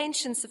like the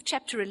ancients of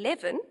chapter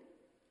 11,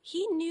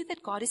 he knew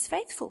that God is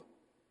faithful,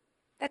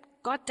 that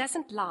God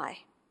doesn't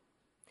lie.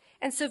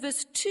 And so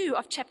verse 2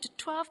 of chapter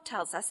 12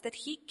 tells us that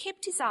he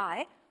kept his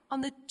eye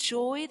on the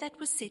joy that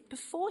was set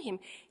before him.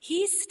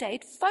 He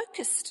stayed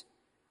focused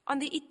on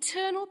the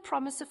eternal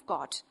promise of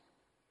God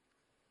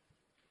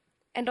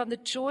and on the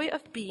joy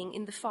of being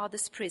in the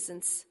Father's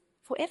presence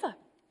forever.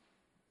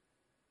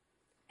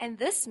 And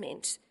this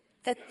meant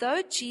that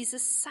though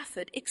Jesus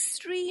suffered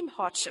extreme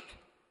hardship,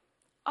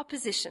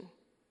 opposition,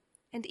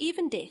 and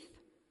even death,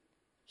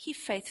 he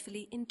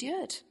faithfully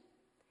endured.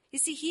 You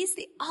see, he's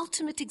the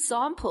ultimate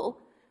example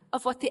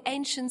of what the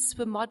ancients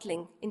were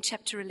modeling in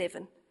chapter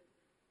 11.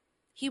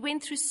 He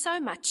went through so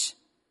much,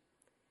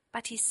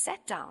 but he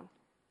sat down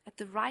at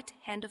the right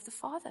hand of the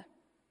Father.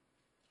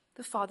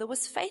 The Father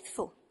was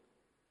faithful,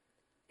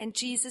 and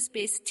Jesus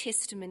bears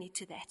testimony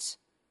to that.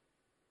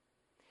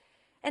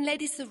 And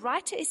ladies, the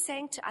writer is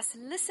saying to us,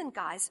 listen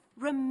guys,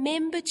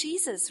 remember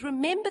Jesus,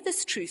 remember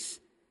this truth.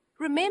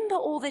 Remember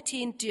all that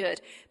he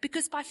endured,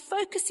 because by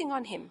focusing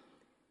on him,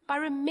 by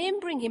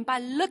remembering him, by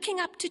looking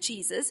up to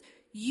Jesus,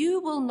 you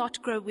will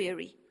not grow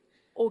weary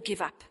or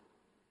give up.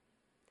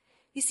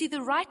 You see,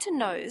 the writer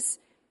knows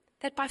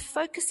that by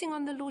focusing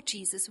on the Lord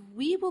Jesus,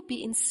 we will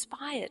be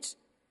inspired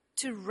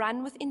to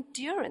run with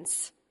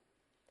endurance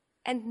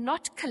and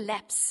not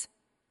collapse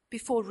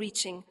before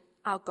reaching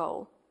our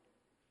goal.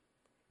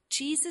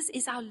 Jesus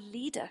is our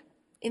leader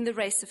in the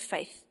race of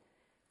faith,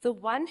 the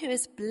one who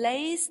has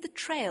blazed the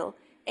trail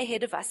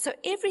ahead of us. So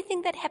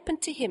everything that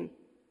happened to him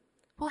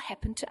will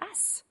happen to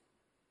us.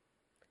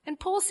 And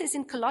Paul says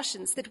in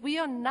Colossians that we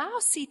are now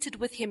seated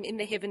with him in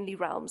the heavenly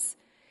realms.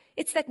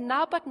 It's that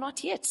now but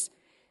not yet.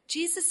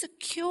 Jesus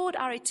secured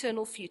our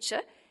eternal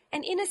future,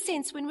 and in a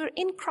sense, when we're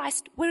in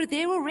Christ, we're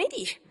there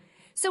already.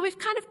 So we've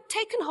kind of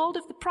taken hold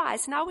of the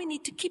prize. Now we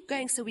need to keep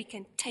going so we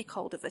can take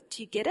hold of it.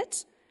 Do you get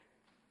it?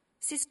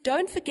 He says,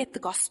 don't forget the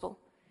gospel.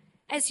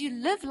 As you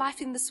live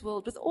life in this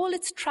world with all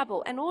its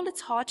trouble and all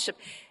its hardship,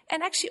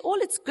 and actually all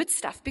its good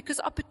stuff, because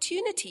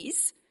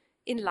opportunities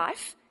in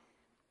life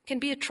can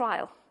be a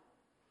trial.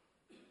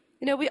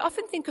 You know, we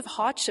often think of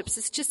hardships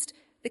as just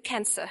the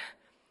cancer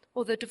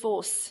or the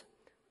divorce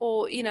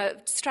or,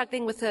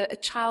 struggling with a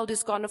child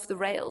who's gone off the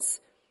rails.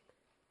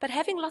 But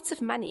having lots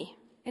of money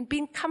and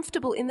being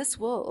comfortable in this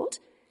world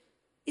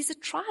is a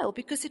trial,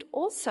 because it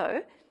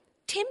also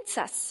tempts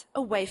us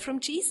away from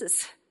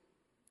Jesus.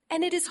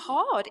 And it is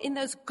hard in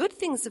those good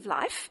things of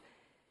life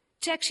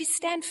to actually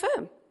stand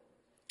firm,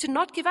 to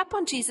not give up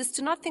on Jesus,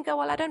 to not think, oh,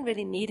 well, I don't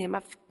really need him.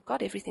 I've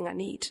got everything I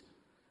need.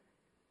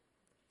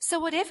 So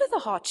whatever the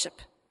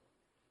hardship,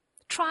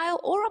 trial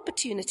or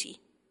opportunity,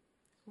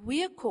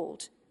 we are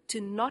called to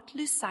not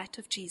lose sight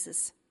of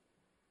Jesus.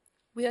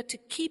 We are to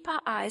keep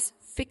our eyes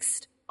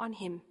fixed on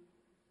him.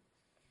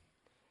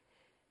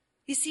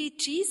 You see,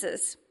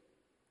 Jesus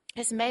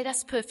has made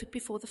us perfect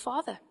before the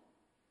Father.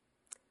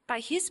 By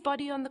his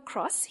body on the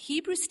cross,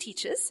 Hebrews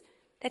teaches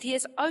that he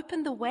has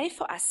opened the way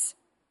for us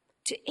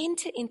to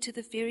enter into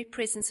the very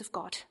presence of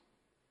God.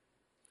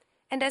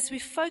 And as we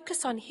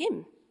focus on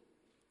him,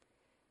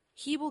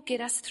 he will get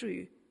us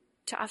through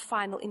to our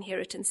final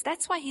inheritance.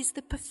 That's why he's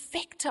the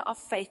perfecter of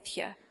faith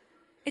here.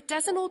 It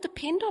doesn't all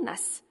depend on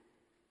us.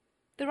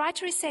 The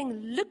writer is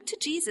saying, look to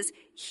Jesus.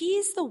 He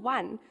is the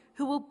one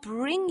who will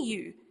bring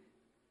you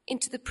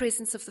into the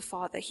presence of the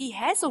Father. He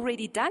has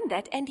already done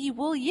that, and he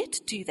will yet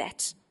do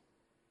that.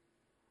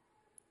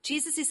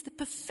 Jesus is the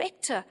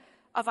perfecter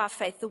of our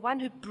faith, the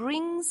one who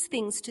brings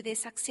things to their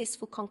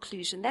successful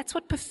conclusion. That's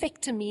what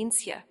perfecter means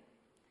here.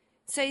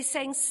 So he's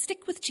saying,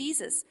 stick with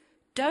Jesus.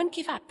 Don't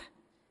give up.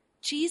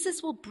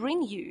 Jesus will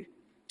bring you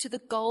to the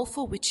goal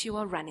for which you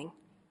are running.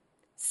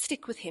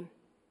 Stick with him.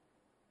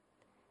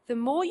 The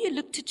more you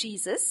look to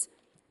Jesus,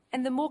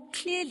 and the more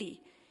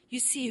clearly you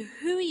see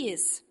who he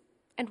is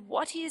and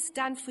what he has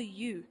done for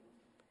you,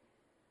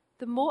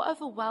 the more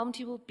overwhelmed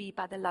you will be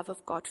by the love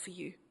of God for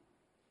you.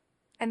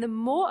 And the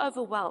more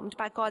overwhelmed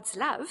by God's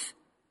love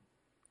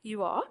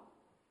you are,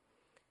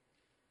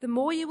 the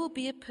more you will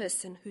be a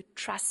person who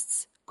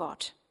trusts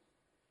God.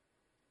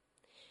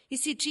 You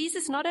see,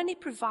 Jesus not only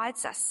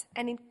provides us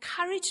an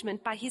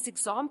encouragement by his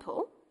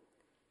example,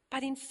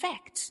 but in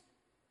fact,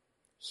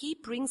 he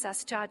brings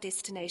us to our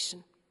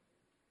destination.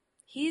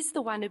 He is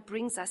the one who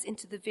brings us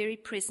into the very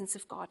presence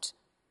of God.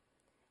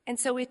 And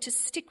so we're to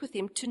stick with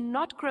him, to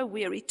not grow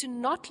weary, to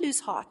not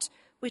lose heart.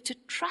 We're to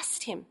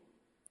trust him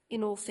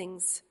in all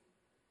things,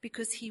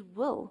 because he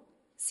will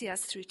see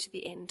us through to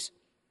the end.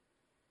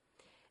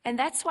 And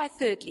that's why,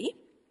 thirdly,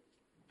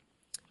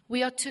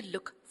 we are to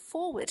look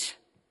forward.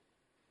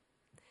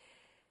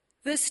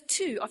 Verse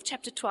 2 of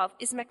chapter 12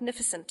 is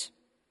magnificent.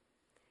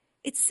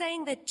 It's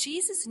saying that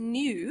Jesus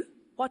knew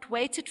what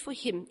waited for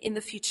him in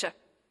the future,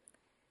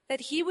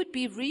 that he would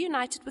be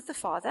reunited with the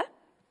Father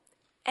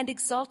and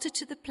exalted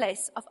to the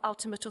place of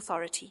ultimate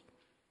authority.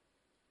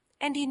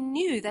 And he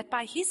knew that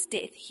by his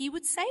death he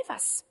would save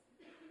us,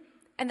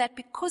 and that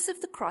because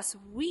of the cross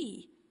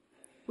we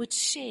would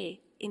share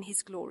in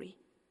his glory.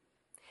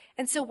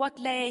 And so what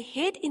lay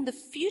ahead in the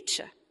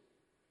future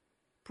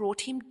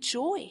brought him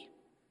joy.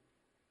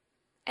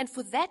 And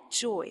for that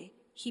joy,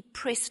 he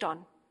pressed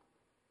on,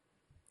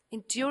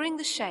 enduring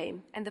the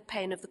shame and the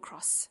pain of the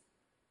cross.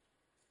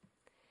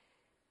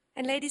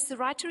 And ladies, the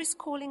writer is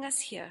calling us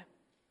here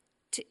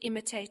to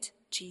imitate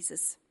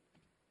Jesus.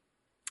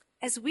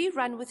 As we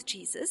run with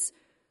Jesus,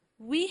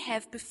 we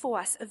have before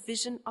us a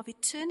vision of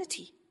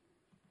eternity.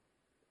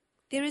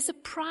 There is a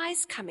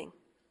prize coming,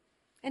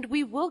 and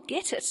we will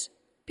get it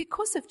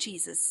because of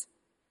Jesus.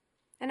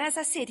 And as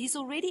I said, he's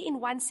already in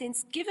one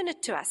sense given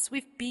it to us.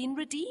 We've been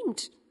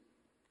redeemed,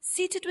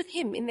 seated with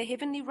him in the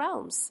heavenly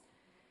realms.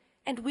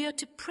 And we are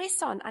to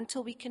press on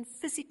until we can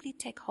physically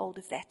take hold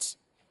of that.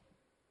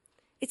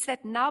 It's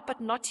that now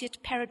but not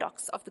yet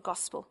paradox of the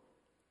gospel.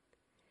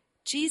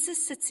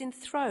 Jesus sits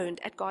enthroned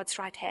at God's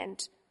right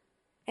hand,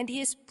 and he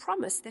has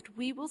promised that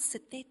we will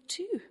sit there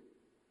too.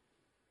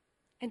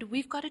 And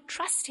we've got to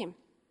trust him.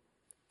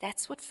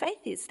 That's what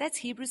faith is. That's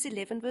Hebrews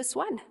 11 verse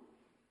 1.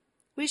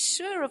 We're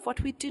sure of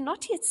what we do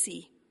not yet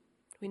see.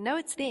 We know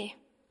it's there.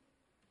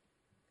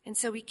 And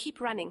so we keep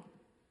running.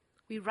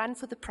 We run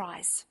for the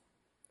prize,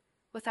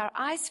 with our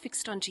eyes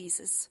fixed on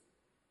Jesus,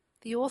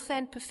 the author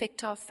and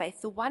perfecter of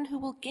faith, the one who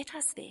will get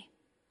us there,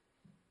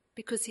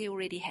 because he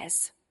already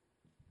has.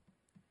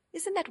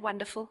 Isn't that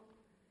wonderful?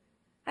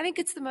 I think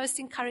it's the most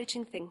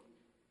encouraging thing.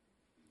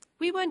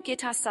 We won't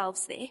get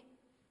ourselves there.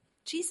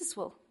 Jesus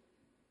will.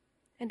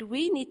 And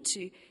we need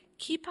to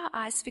keep our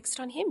eyes fixed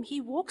on him.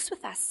 He walks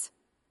with us,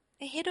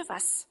 ahead of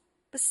us,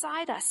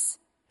 beside us,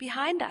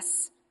 behind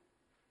us.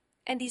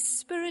 And his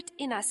Spirit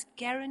in us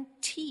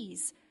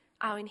guarantees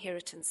our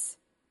inheritance.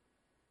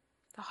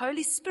 The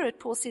Holy Spirit,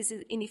 Paul says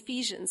in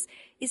Ephesians,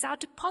 is our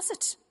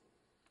deposit,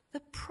 the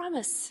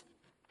promise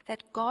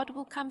that God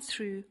will come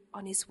through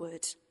on his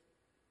word.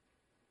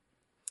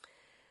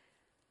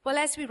 Well,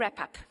 as we wrap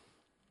up,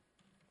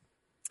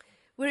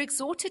 we're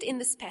exhorted in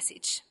this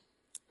passage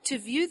to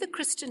view the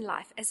Christian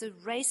life as a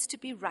race to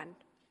be run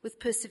with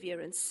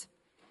perseverance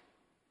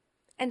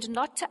and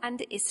not to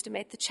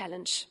underestimate the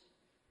challenge.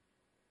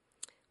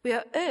 We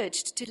are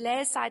urged to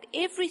lay aside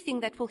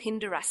everything that will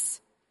hinder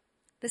us,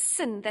 the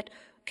sin that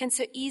can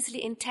so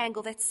easily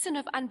entangle, that sin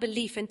of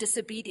unbelief and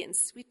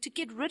disobedience. We're to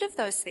get rid of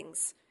those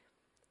things.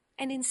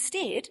 And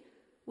instead,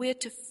 we are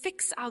to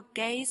fix our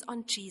gaze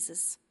on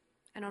Jesus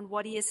and on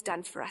what he has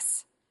done for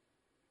us.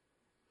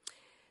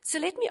 So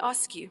let me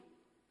ask you,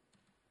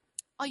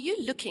 are you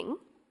looking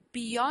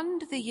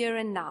beyond the here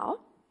and now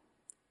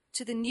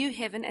to the new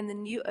heaven and the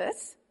new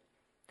earth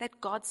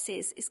that God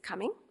says is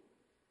coming?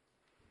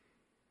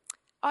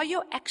 Are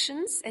your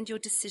actions and your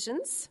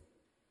decisions,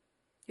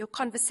 your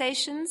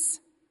conversations,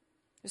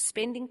 your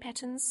spending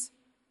patterns,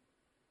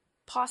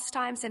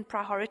 pastimes and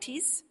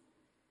priorities,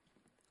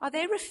 are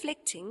they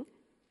reflecting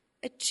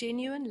a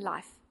genuine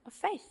life of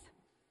faith?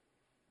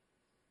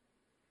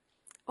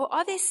 Or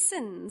are there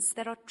sins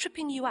that are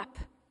tripping you up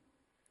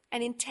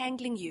and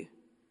entangling you?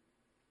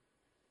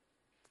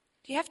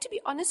 You have to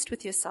be honest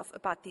with yourself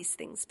about these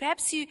things.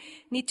 Perhaps you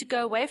need to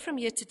go away from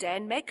here today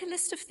and make a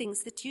list of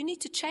things that you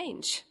need to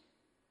change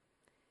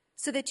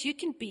so that you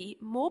can be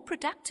more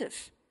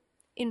productive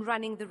in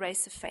running the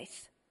race of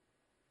faith.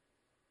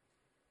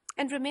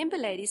 And remember,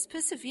 ladies,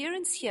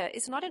 perseverance here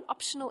is not an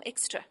optional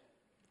extra,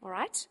 all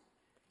right?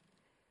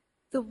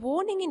 The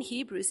warning in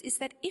Hebrews is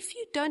that if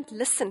you don't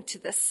listen to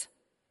this,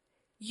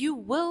 you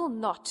will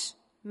not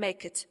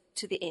make it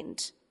to the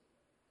end.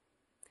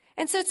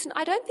 And so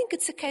I don't think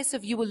it's a case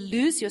of you will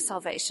lose your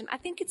salvation. I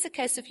think it's a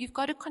case of you've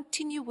got to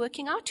continue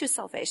working out your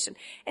salvation.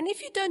 And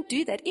if you don't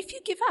do that, if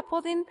you give up,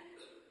 well then,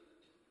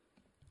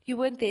 you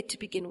weren't there to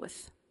begin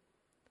with.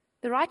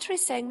 The writer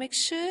is saying, make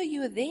sure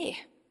you are there.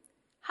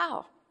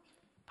 How?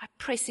 By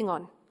pressing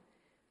on.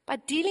 By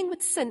dealing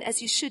with sin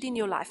as you should in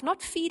your life,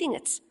 not feeding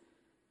it.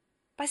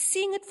 By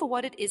seeing it for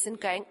what it is and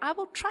going, I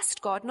will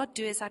trust God, not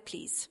do as I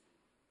please.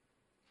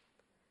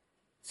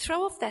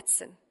 Throw off that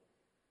sin.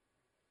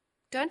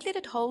 Don't let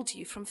it hold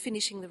you from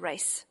finishing the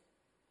race.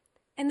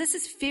 And this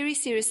is very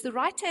serious. The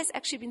writer has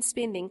actually been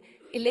spending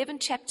 11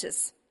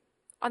 chapters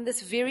on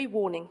this very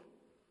warning.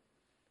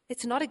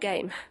 It's not a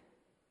game.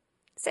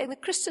 Saying the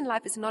Christian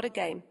life is not a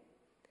game.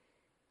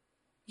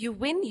 You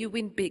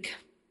win big.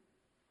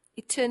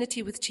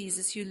 Eternity with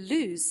Jesus. You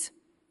lose.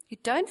 You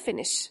don't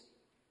finish,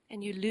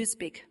 and you lose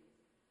big.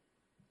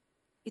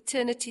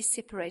 Eternity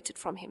separated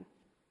from him.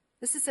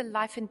 This is a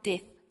life and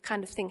death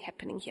kind of thing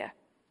happening here.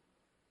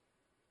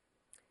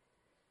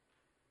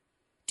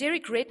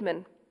 Derek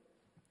Redmond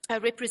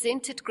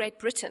represented Great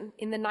Britain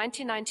in the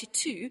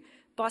 1992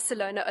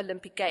 Barcelona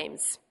Olympic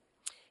Games.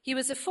 He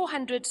was a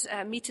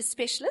 400-meter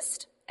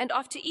specialist, and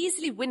after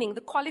easily winning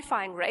the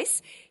qualifying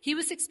race, he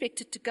was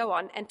expected to go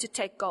on and to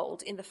take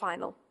gold in the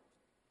final.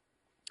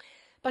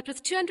 But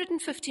with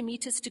 250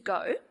 meters to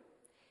go,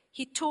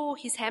 he tore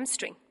his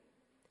hamstring,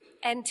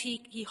 and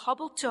he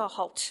hobbled to a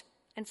halt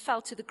and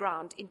fell to the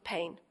ground in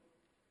pain.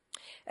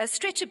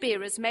 Stretcher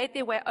bearers made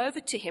their way over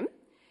to him,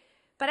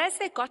 but as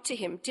they got to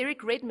him,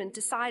 Derek Redmond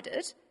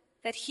decided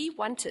that he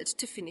wanted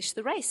to finish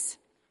the race.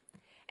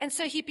 And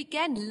so he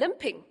began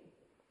limping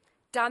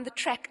down the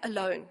track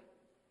alone.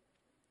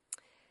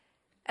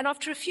 And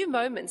after a few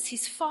moments,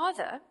 his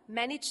father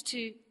managed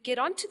to get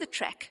onto the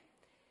track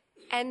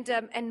and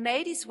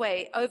made his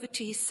way over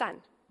to his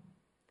son.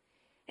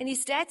 And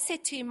his dad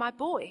said to him, my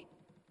boy,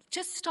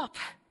 just stop.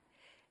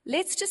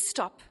 Let's just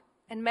stop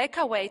and make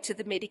our way to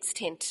the medic's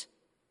tent.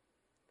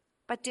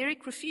 But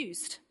Derek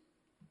refused.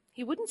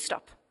 He wouldn't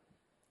stop.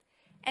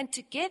 And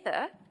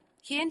together,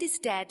 he and his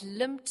dad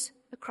limped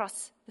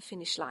across the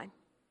finish line.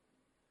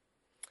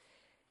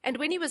 And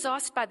when he was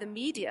asked by the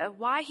media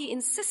why he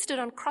insisted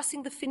on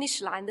crossing the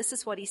finish line, this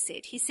is what he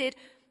said. He said,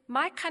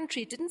 my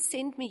country didn't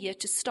send me here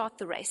to start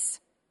the race.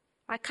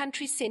 My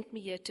country sent me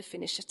here to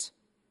finish it.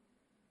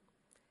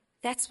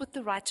 That's what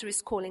the writer is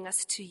calling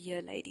us to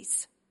here,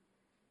 ladies.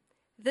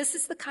 This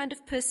is the kind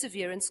of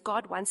perseverance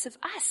God wants of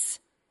us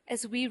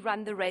as we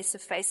run the race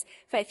of faith.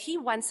 He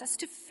wants us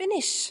to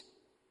finish,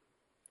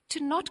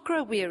 to not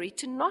grow weary,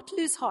 to not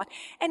lose heart.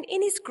 And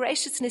in his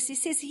graciousness, he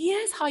says,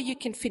 here's how you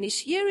can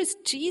finish. Here is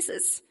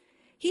Jesus.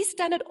 He's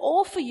done it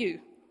all for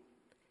you.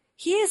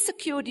 He has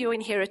secured your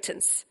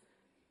inheritance.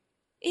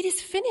 It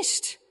is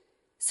finished.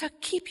 So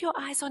keep your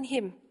eyes on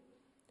him.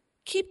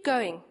 Keep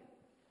going.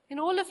 In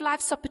all of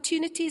life's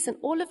opportunities and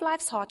all of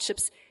life's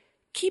hardships,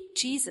 keep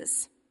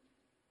Jesus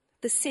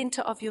the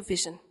center of your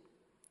vision.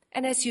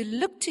 And as you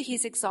look to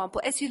his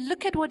example, as you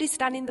look at what he's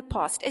done in the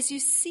past, as you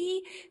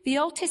see the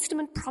Old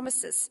Testament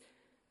promises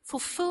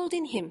fulfilled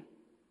in him,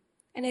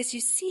 and as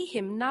you see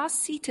him now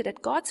seated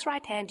at God's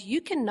right hand, you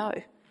can know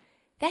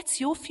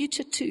that's your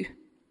future too.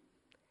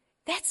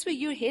 That's where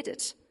you're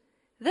headed.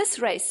 This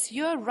race,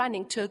 you're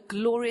running to a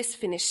glorious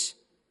finish.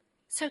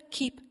 So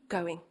keep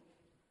going.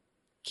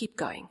 Keep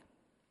going.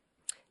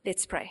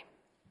 Let's pray.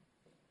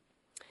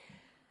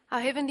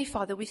 Our Heavenly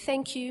Father, we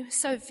thank you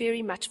so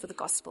very much for the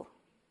gospel.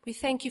 We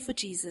thank you for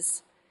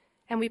Jesus.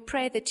 And we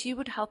pray that you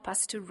would help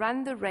us to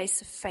run the race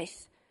of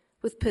faith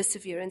with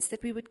perseverance,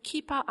 that we would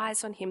keep our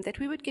eyes on him, that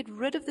we would get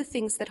rid of the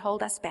things that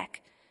hold us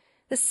back,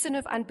 the sin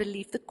of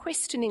unbelief, the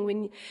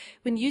questioning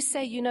when you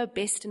say you know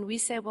best and we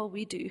say, well,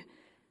 we do.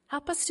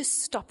 Help us to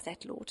stop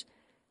that, Lord.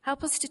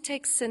 Help us to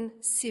take sin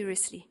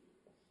seriously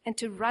and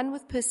to run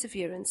with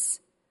perseverance,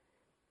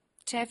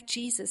 to have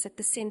Jesus at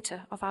the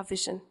center of our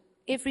vision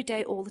every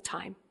day, all the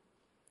time.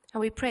 And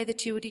we pray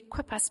that you would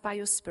equip us by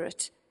your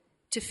Spirit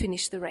to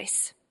finish the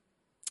race.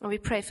 And we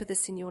pray for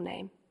this in your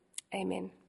name. Amen.